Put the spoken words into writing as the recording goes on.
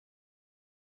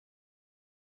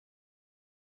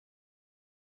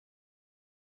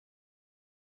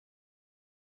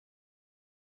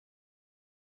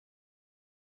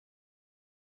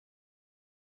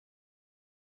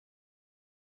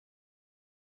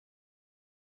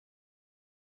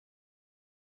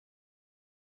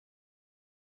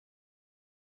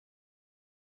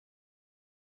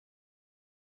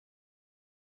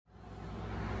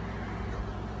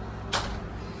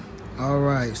All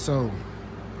right, so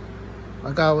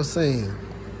like I was saying,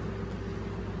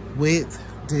 with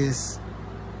this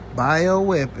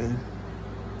bioweapon,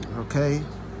 okay,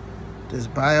 this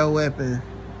bioweapon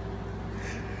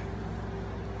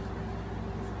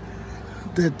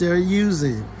that they're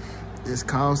using is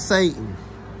called S.A.T.A.N.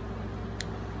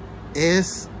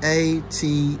 S.A.T.A.N,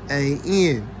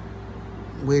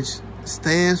 which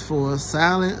stands for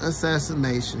silent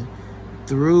assassination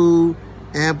through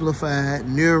amplified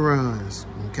neurons.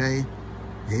 Okay,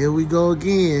 here we go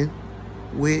again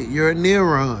with your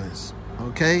neurons.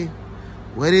 Okay,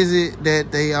 what is it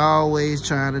that they always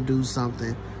trying to do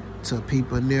something to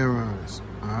people's neurons?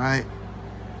 All right,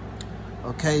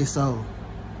 okay, so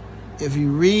if you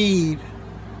read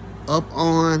up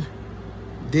on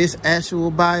this actual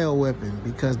bioweapon,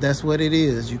 because that's what it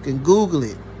is, you can Google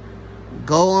it.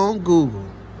 Go on Google.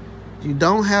 You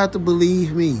don't have to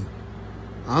believe me.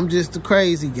 I'm just a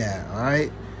crazy guy, all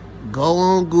right? Go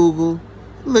on Google.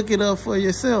 Look it up for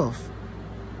yourself.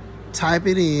 Type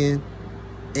it in.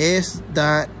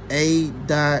 S.A.T.A.N.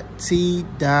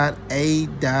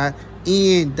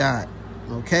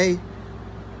 Okay?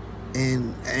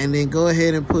 And then go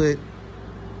ahead and put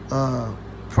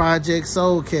Project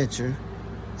Soul Catcher,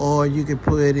 or you can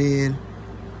put in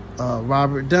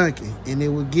Robert Duncan, and it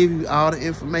will give you all the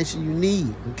information you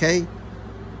need. Okay,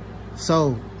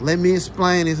 so let me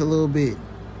explain this a little bit.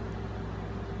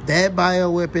 That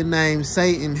bioweapon named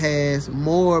S.A.T.A.N. has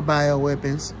more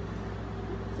bioweapons.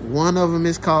 One of them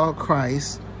is called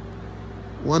Christ.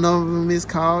 One of them is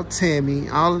called Tammy.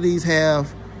 All of these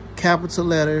have capital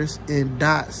letters and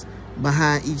dots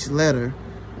behind each letter,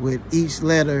 with each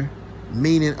letter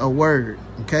meaning a word.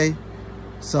 Okay,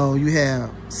 so you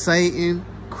have S.A.T.A.N.,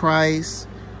 Christ,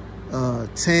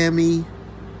 Tammy.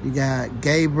 You got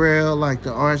Gabriel, like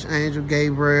the Archangel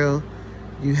Gabriel.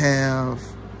 You have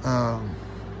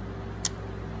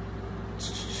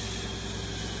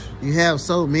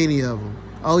so many of them.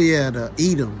 Oh yeah, the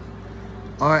Edom,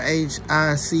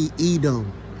 R-H-I-C,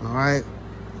 Edom. All right,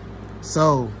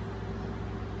 so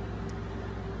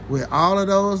with all of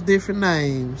those different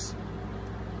names,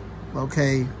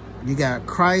 okay, you got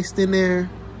Christ in there,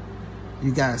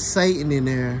 you got Satan in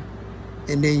there,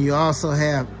 and then you also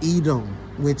have Edom,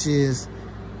 which is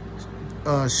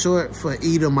short for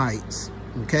Edomites.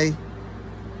 Okay,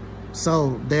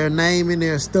 so they're naming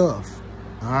their stuff.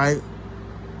 All right,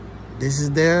 this is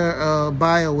their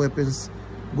bioweapons,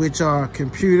 which are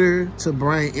computer to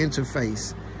brain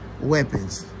interface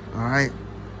weapons. All right,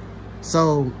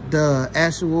 so the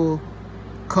actual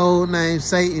code name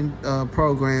S.A.T.A.N.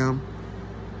 Program,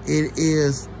 it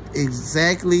is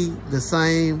exactly the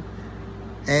same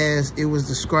as it was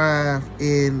described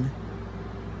in,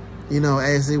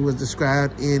 as it was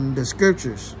described in the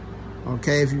scriptures.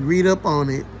 Okay, if you read up on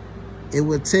it, it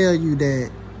will tell you that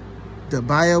the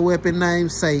bioweapon named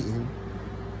S.A.T.A.N.,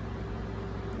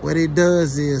 what it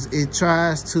does is it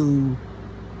tries to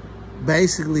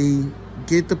basically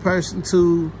get the person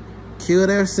to kill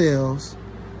themselves,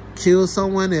 kill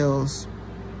someone else,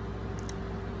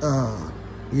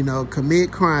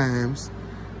 commit crimes,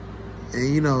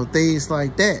 and, things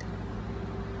like that.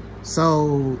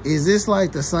 So is this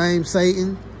like the same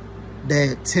Satan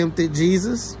that tempted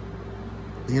Jesus?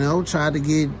 Tried to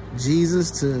get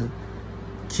Jesus to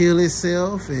kill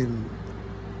himself and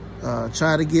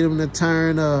try to get him to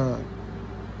turn,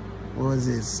 what was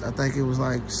this? I think it was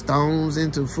like stones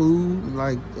into food,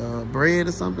 like bread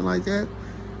or something like that.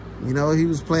 He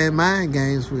was playing mind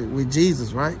games with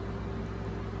Jesus, right?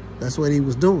 That's what he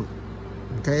was doing.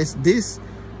 Okay, it's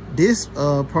this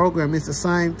program is the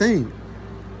same thing.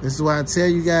 This is why I tell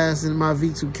you guys in my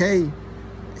V2K,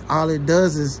 all it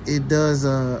does is it does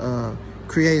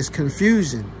creates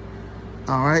confusion.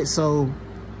 All right, so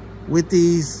with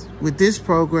this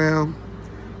program,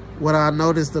 what I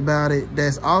noticed about it,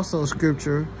 that's also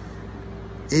scripture,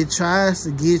 it tries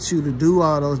to get you to do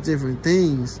all those different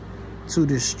things to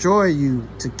destroy you,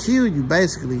 to kill you,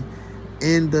 basically,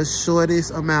 in the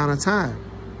shortest amount of time.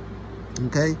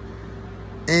 Okay,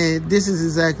 and this is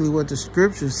exactly what the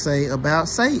scriptures say about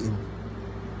Satan.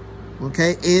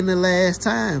 Okay, in the last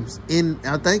times,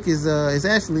 I think it's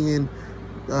actually in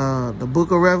the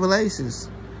book of Revelations,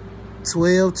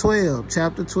 12:12,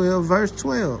 chapter 12, verse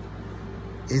 12.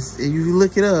 If you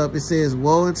look it up, it says,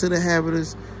 "Woe unto the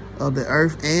inhabitants of the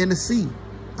earth and the sea."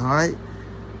 All right,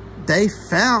 they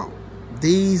found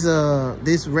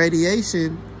this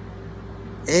radiation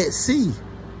at sea.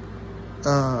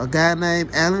 A guy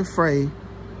named Alan Frey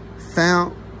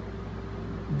found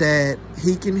that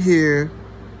he can hear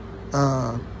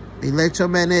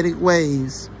electromagnetic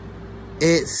waves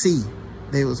at sea.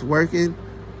 They was working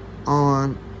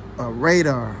on a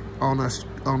radar on a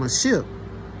ship,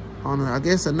 I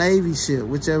guess a Navy ship,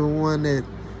 whichever one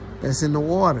that's in the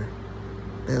water,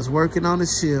 that's working on the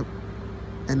ship.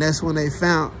 And that's when they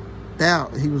found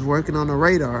out he was working on the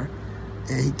radar.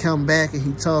 And he come back and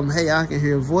he told them, hey, I can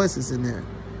hear voices in there.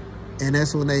 And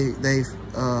that's when they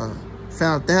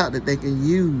found out that they can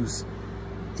use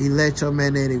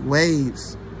electromagnetic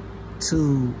waves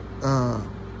to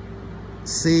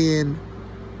send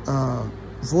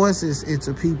voices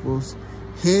into people's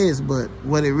heads. But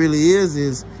what it really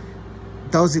is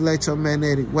those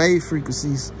electromagnetic wave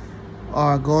frequencies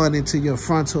are going into your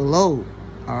frontal lobe.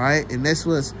 All right, and that's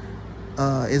what's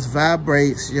it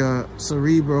vibrates your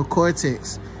cerebral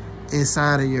cortex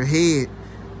inside of your head,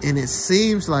 and it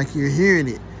seems like you're hearing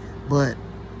it. But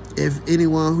if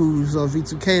anyone who's on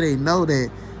V2K, they know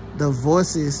that the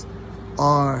voices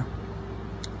are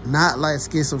not like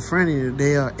schizophrenia,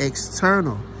 they are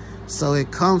external. So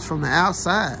it comes from the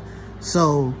outside.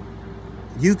 So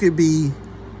you could be,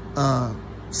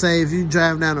 say if you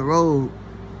drive down the road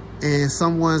and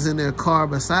someone's in their car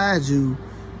beside you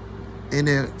and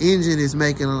their engine is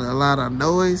making a lot of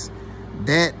noise,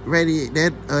 that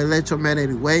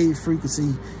electromagnetic wave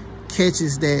frequency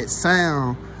catches that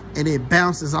sound and it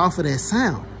bounces off of that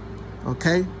sound.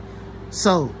 Okay?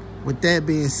 So with that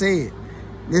being said,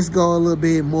 let's go a little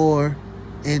bit more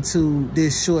into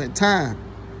this short time.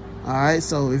 All right,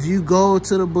 so if you go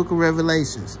to the book of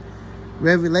Revelations,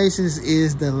 Revelations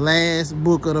is the last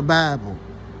book of the Bible.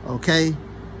 Okay?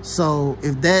 So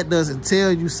if that doesn't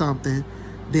tell you something,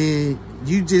 then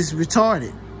you just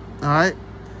retarded. All right?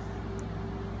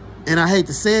 And I hate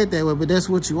to say it that way, but that's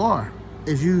what you are.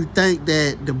 If you think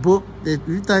that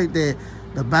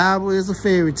the Bible is a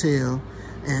fairy tale,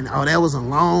 and oh, that was a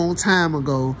long time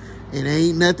ago, and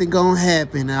ain't nothing gonna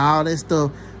happen, and all that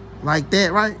stuff like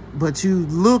that, right? But you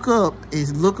look up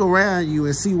and look around you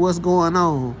and see what's going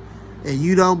on, and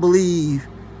you don't believe,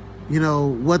 you know,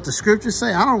 what the scriptures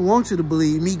say. I don't want you to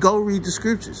believe me. Go read the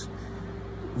scriptures.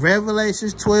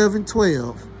 Revelations 12 and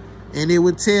 12, and it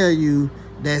would tell you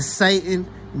that Satan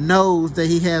knows that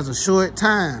he has a short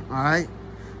time. All right,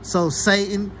 so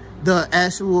Satan, the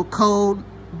actual code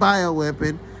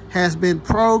bioweapon, has been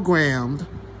programmed.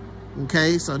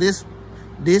 Okay, so this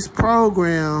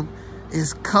program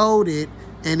is coded,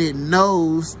 and it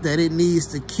knows that it needs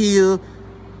to kill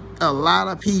a lot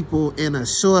of people in a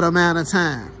short amount of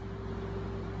time.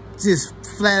 Just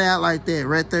flat out like that,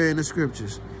 right there in the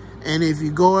scriptures. And if you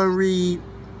go and read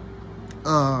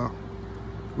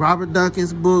Robert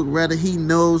Duncan's book, whether he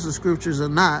knows the scriptures or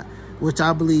not, which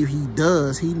I believe he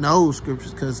does, he knows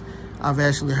scriptures because I've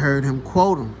actually heard him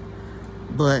quote them.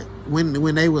 But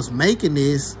when they was making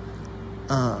this,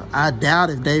 I doubt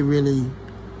if they really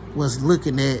was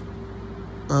looking at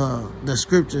the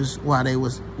scriptures while they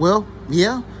was, well,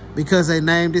 yeah, because they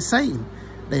named it Satan.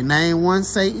 They named one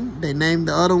Satan, they named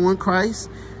the other one Christ,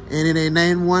 and then they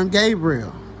named one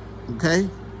Gabriel. Okay?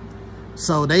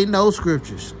 So they know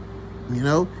scriptures, you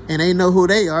know, and they know who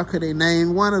they are because they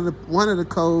named one of the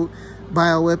code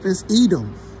bioweapons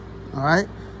Edom. All right?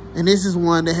 And this is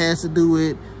one that has to do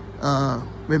with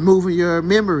removing your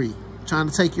memory, trying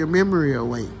to take your memory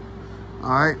away. All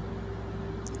right?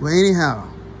 Well, anyhow,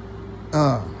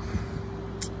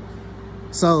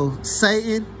 so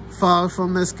Satan falls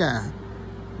from the sky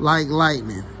like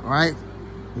lightning, right?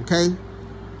 Okay?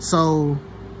 So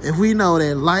if we know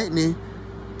that lightning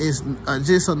is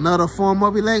just another form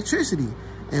of electricity,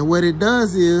 and what it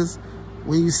does is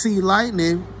when you see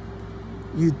lightning,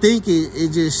 you think it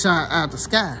just shot out the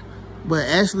sky. But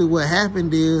actually what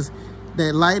happened is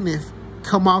that lightning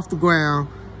come off the ground,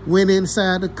 went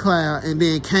inside the cloud, and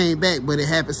then came back. But it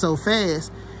happened so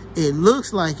fast, it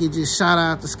looks like it just shot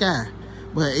out the sky.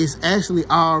 But it's actually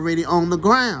already on the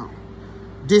ground.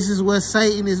 This is where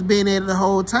Satan has been at the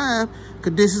whole time,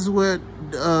 because this is where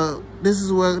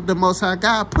the Most High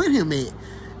God put him at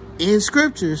in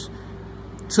scriptures,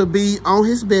 to be on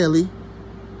his belly,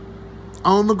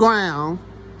 on the ground,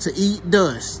 to eat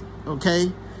dust.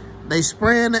 Okay? They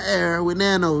spray in the air with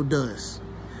nano dust.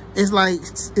 It's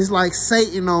like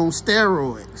Satan on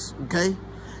steroids, okay?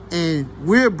 And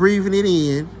we're breathing it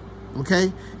in,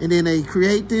 okay? And then they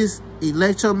create this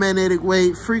electromagnetic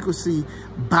wave frequency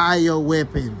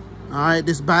bioweapon, all right?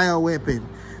 This bioweapon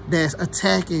that's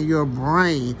attacking your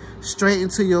brain straight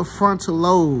into your frontal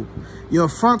lobe. Your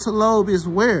frontal lobe is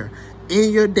where?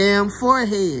 In your damn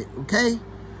forehead, okay?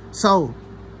 So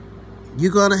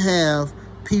you're going to have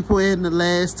people in the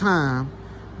last time,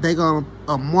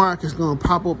 a mark is gonna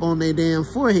pop up on their damn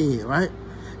forehead, right?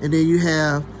 And then you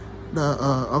have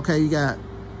the you got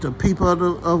the people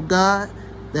of God,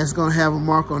 that's going to have a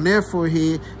mark on their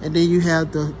forehead. And then you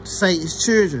have the Satan's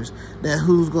children that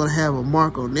who's going to have a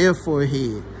mark on their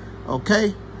forehead.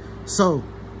 Okay? So,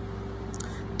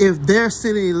 if they're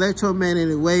sending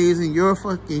electromagnetic waves in your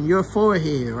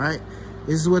forehead, right?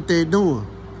 This is what they're doing.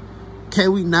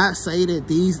 Can we not say that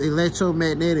these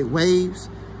electromagnetic waves,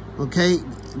 okay?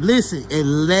 Listen,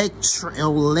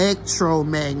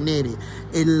 electromagnetic,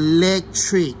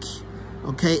 electric,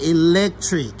 okay?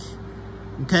 Electric,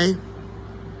 okay?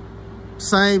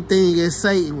 Same thing as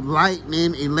Satan,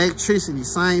 lightning, electricity,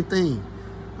 same thing,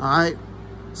 all right?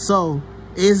 So,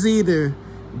 it's either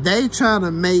they trying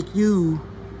to make you,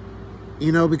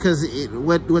 you know, because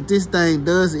what this thing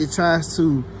does, it tries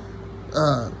to,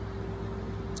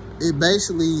 it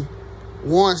basically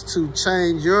wants to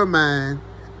change your mind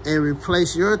and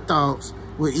replace your thoughts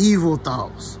with evil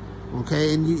thoughts.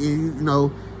 Okay, and you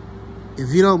know,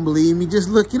 if you don't believe me, just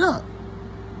look it up.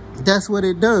 That's what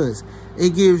it does.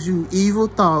 It gives you evil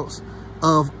thoughts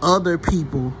of other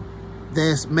people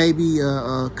that's maybe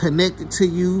connected to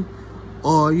you,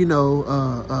 or you know,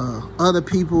 other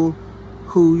people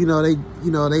who they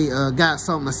got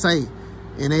something to say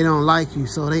and they don't like you,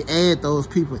 so they add those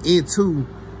people into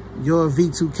your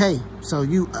V2K. So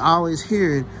you always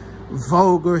hearing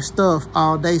vulgar stuff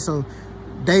all day. So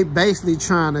they basically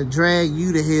trying to drag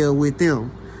you to hell with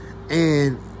them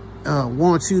and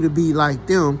want you to be like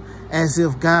them, as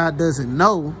if God doesn't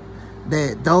know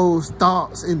that those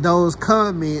thoughts and those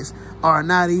comments are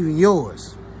not even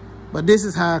yours. But this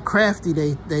is how crafty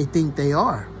they think they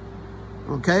are.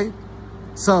 Okay?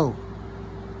 So,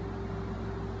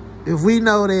 if we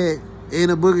know that in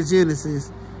the book of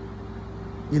Genesis,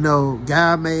 you know,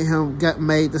 God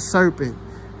made the serpent.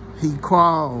 He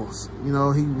crawls. You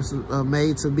know, he was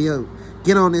made to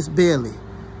get on his belly.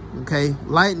 Okay,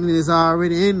 lightning is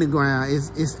already in the ground.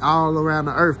 It's all around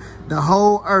the earth. The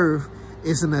whole earth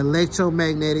is an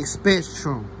electromagnetic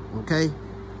spectrum. Okay.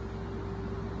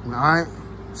 All right.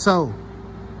 So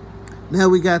now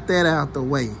we got that out the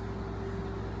way.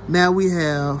 Now we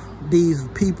have these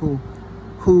people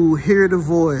who hear the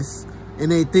voice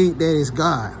and they think that it's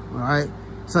God. All right.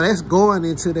 So that's going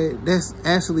into that's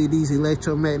actually these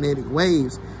electromagnetic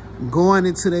waves going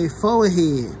into their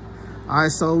forehead. All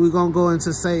right, so we're going to go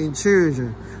into saying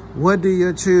children. What do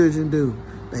your children do?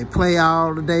 They play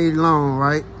all the day long,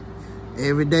 right?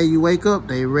 Every day you wake up,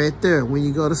 they right there. When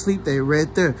you go to sleep, they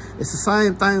right there. It's the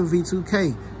same thing with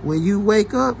V2K. When you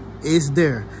wake up, it's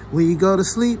there. When you go to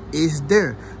sleep, it's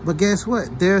there. But guess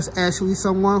what? There's actually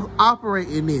someone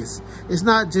operating this. It's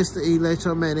not just the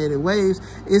electromagnetic waves.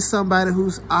 It's somebody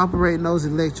who's operating those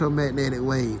electromagnetic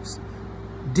waves.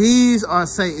 These are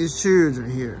Satan's children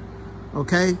here.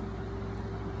 Okay?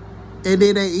 And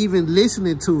then they even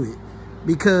listening to it.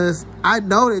 Because I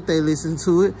know that they listen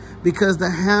to it. Because the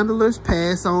handlers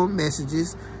pass on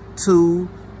messages to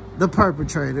the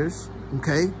perpetrators.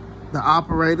 Okay? The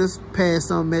operators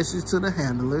pass on messages to the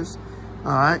handlers.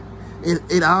 All right?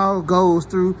 It all goes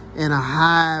through in a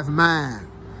hive mind.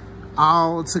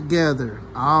 All together.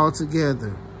 All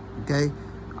together. Okay?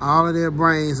 All of their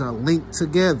brains are linked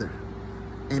together.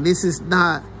 And this is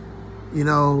not, you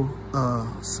know, a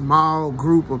small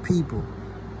group of people.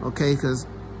 Okay? Because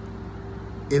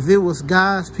if it was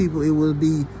God's people, it would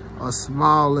be a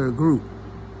smaller group.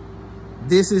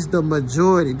 This is the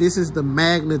majority. This is the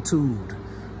magnitude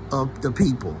of the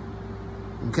people.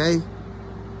 Okay?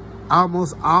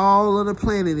 Almost all of the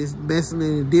planet is messing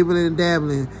and dibbling and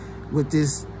dabbling with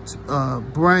this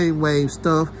brainwave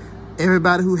stuff.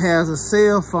 Everybody who has a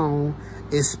cell phone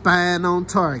is spying on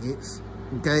targets.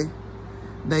 Okay?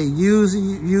 They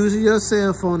using your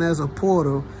cell phone as a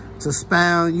portal to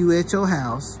spy on you at your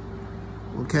house.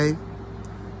 Okay?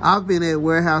 I've been at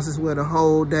warehouses where the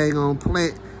whole dang on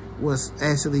plant was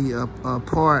actually a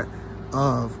part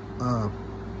of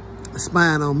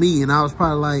spying on me, and I was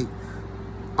probably like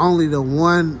only the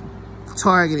one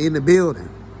target in the building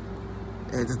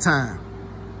at the time.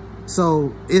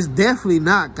 So it's definitely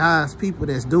not God's people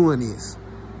that's doing this.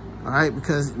 All right,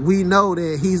 because we know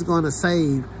that he's going to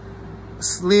save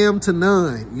slim to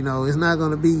none. You know, it's not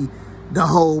going to be the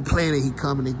whole planet he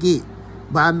coming to get.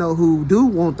 But I know who do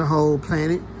want the whole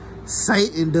planet.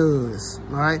 Satan does.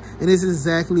 All right, and this is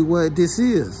exactly what this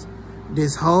is.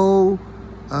 This whole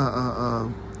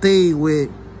thing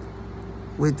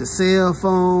with the cell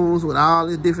phones, with all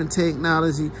this different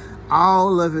technology,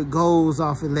 all of it goes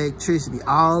off electricity.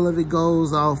 All of it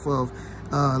goes off of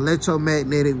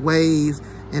electromagnetic waves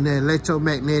and the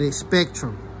electromagnetic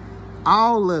spectrum.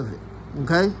 All of it,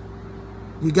 okay?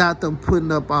 You got them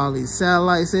putting up all these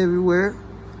satellites everywhere,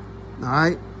 all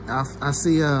right? I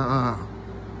see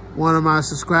one of my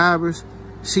subscribers,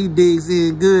 She digs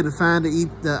in good to find the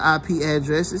IP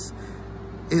addresses.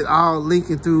 It's all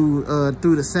linking through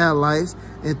the satellites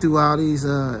and through all these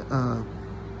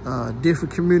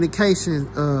different communication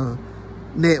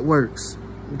networks.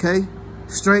 Okay,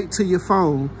 straight to your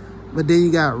phone. But then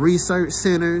you got research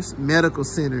centers, medical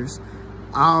centers,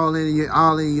 all in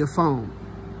your phone.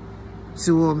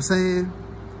 See what I'm saying?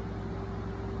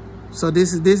 So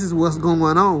this is what's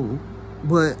going on.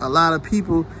 But a lot of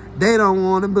people, they don't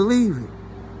want to believe it.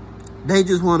 They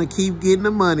just want to keep getting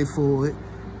the money for it.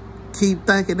 Keep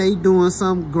thinking they doing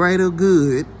some greater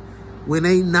good when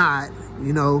they not,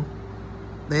 you know.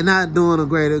 They not doing a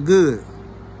greater good.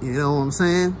 You know what I'm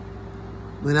saying?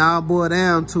 When all boil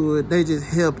down to it, they just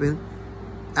helping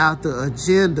out the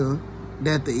agenda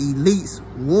that the elites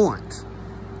want.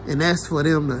 And that's for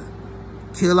them to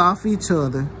kill off each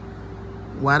other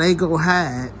while they go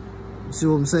hide. See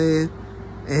what I'm saying?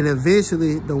 And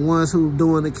eventually, the ones who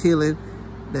doing the killing,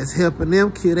 that's helping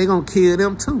them kill, they gonna kill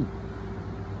them too.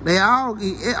 They all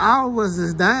of us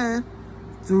is dying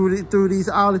through these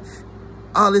all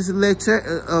this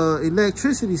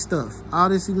electricity stuff, all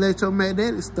this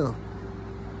electromagnetic stuff.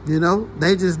 You know,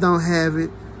 they just don't have it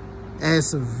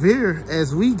as severe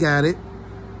as we got it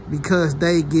because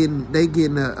they getting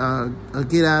a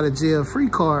get out of jail free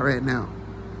card right now.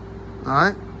 All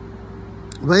right,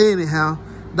 but anyhow,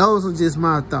 those are just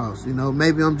my thoughts. You know,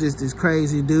 maybe I'm just this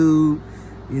crazy dude.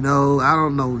 You know, I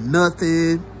don't know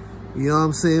nothing. You know what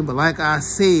I'm saying? But like I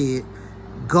said,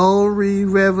 go read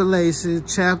Revelation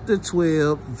chapter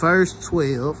 12, verse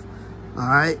 12. All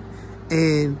right,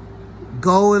 and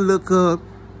go and look up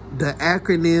the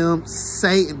acronym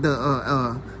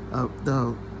S.A.T.A.N.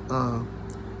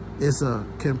 It's a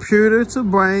computer to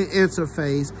brain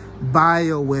interface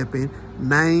bioweapon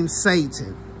named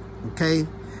S.A.T.A.N. Okay,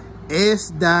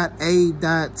 S.A.T.A.N.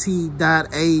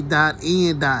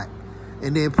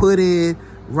 And then put in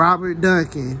Robert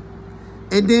Duncan,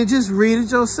 and then just read it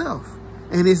yourself.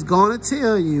 And it's going to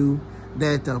tell you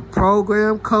that the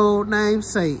program code named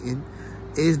S.A.T.A.N.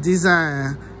 is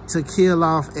designed to kill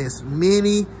off as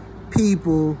many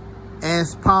people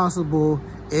as possible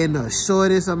in the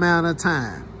shortest amount of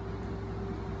time.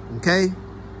 Okay?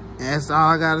 That's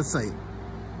all I got to say.